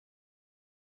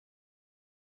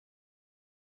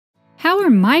How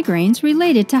are migraines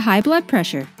related to high blood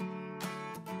pressure?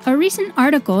 A recent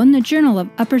article in the Journal of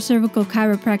Upper Cervical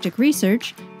Chiropractic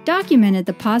Research documented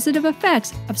the positive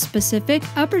effects of specific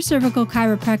upper cervical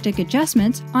chiropractic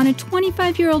adjustments on a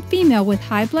 25-year-old female with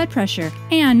high blood pressure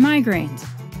and migraines.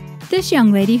 This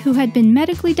young lady, who had been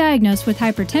medically diagnosed with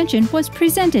hypertension, was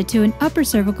presented to an upper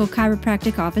cervical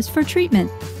chiropractic office for treatment.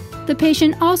 The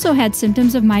patient also had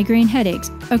symptoms of migraine headaches,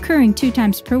 occurring 2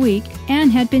 times per week,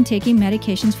 and had been taking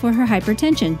medications for her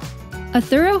hypertension. A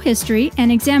thorough history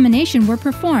and examination were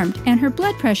performed, and her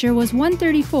blood pressure was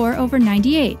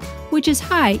 134/98, which is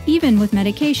high even with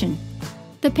medication.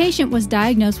 The patient was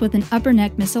diagnosed with an upper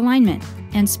neck misalignment,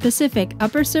 and specific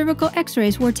upper cervical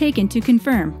x-rays were taken to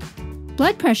confirm.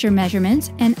 Blood pressure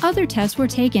measurements and other tests were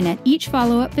taken at each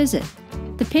follow-up visit.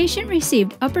 The patient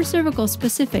received upper cervical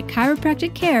specific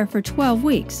chiropractic care for 12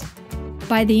 weeks.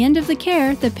 By the end of the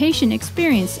care, the patient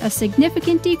experienced a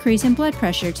significant decrease in blood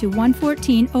pressure to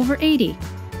 114/80.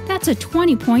 That's a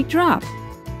 20-point drop.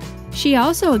 She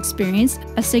also experienced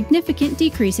a significant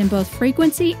decrease in both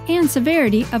frequency and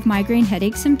severity of migraine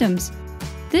headache symptoms.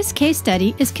 This case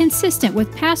study is consistent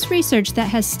with past research that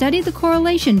has studied the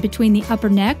correlation between the upper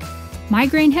neck,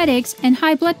 migraine headaches, and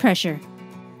high blood pressure.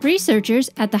 Researchers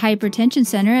at the Hypertension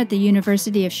Center at the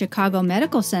University of Chicago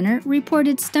Medical Center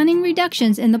reported stunning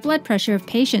reductions in the blood pressure of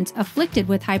patients afflicted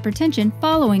with hypertension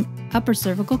following upper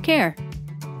cervical care.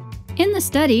 In the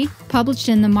study, published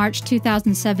in the March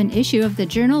 2007 issue of the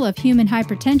Journal of Human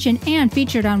Hypertension and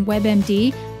featured on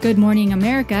WebMD, Good Morning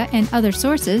America, and other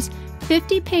sources,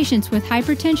 50 patients with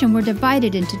hypertension were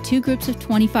divided into 2 groups of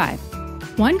 25.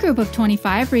 One group of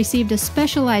 25 received a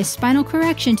specialized spinal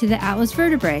correction to the atlas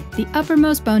vertebrae, the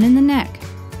uppermost bone in the neck.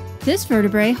 This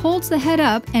vertebrae holds the head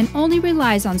up and only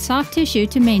relies on soft tissue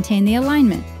to maintain the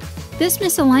alignment. This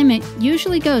misalignment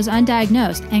usually goes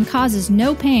undiagnosed and causes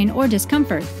no pain or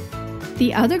discomfort.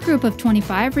 The other group of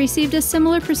 25 received a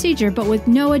similar procedure but with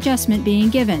no adjustment being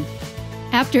given.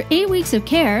 After 8 weeks of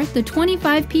care, the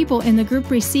 25 people in the group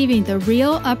receiving the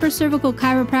real upper cervical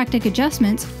chiropractic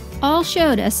adjustments all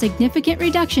showed a significant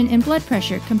reduction in blood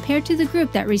pressure compared to the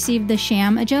group that received the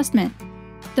sham adjustment.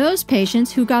 Those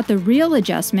patients who got the real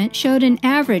adjustment showed an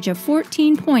average of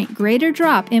 14-point greater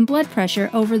drop in blood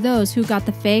pressure over those who got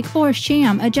the fake or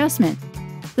sham adjustment.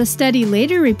 The study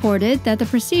later reported that the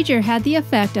procedure had the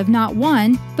effect of not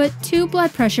 1, but 2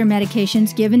 blood pressure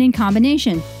medications given in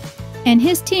combination, and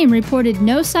his team reported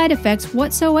no side effects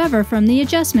whatsoever from the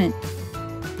adjustment.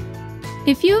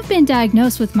 If you have been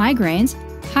diagnosed with migraines,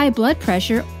 high blood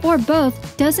pressure, or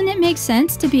both, doesn't it make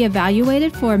sense to be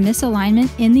evaluated for a misalignment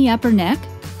in the upper neck?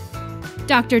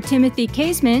 Dr. Timothy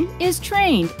Caseman is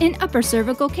trained in upper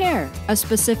cervical care, a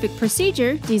specific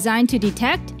procedure designed to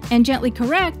detect and gently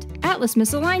correct atlas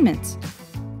misalignments.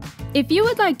 If you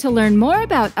would like to learn more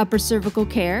about upper cervical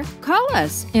care, call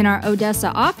us in our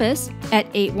Odessa office at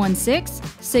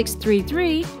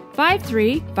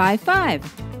 816-633-5355.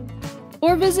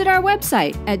 Or visit our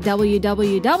website at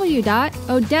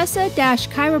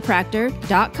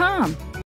www.odessa-chiropractor.com.